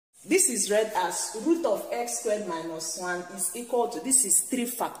This is read as root of x squared minus 1 is equal to, this is 3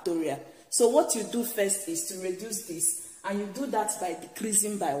 factorial. So what you do first is to reduce this, and you do that by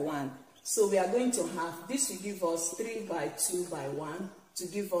decreasing by 1. So we are going to have, this will give us 3 by 2 by 1 to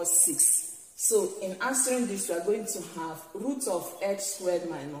give us 6. So in answering this, we are going to have root of x squared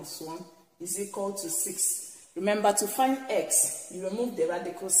minus 1 is equal to 6. Remember, to find x, you remove the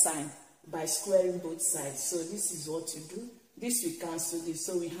radical sign by squaring both sides. So this is what you do. This we cancel this.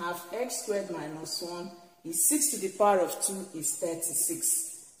 So we have x squared minus 1 is 6 to the power of 2 is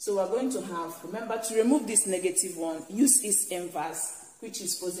 36. So we are going to have, remember, to remove this negative 1, use its inverse, which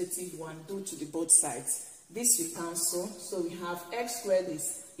is positive 1, do to the both sides. This we cancel. So we have x squared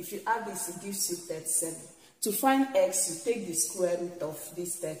is, if you add this, it gives you 37. To find x, you take the square root of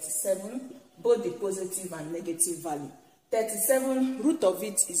this 37, both the positive and negative value. 37, root of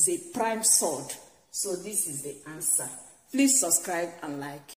it is a prime surd. So this is the answer. Please subscribe and like.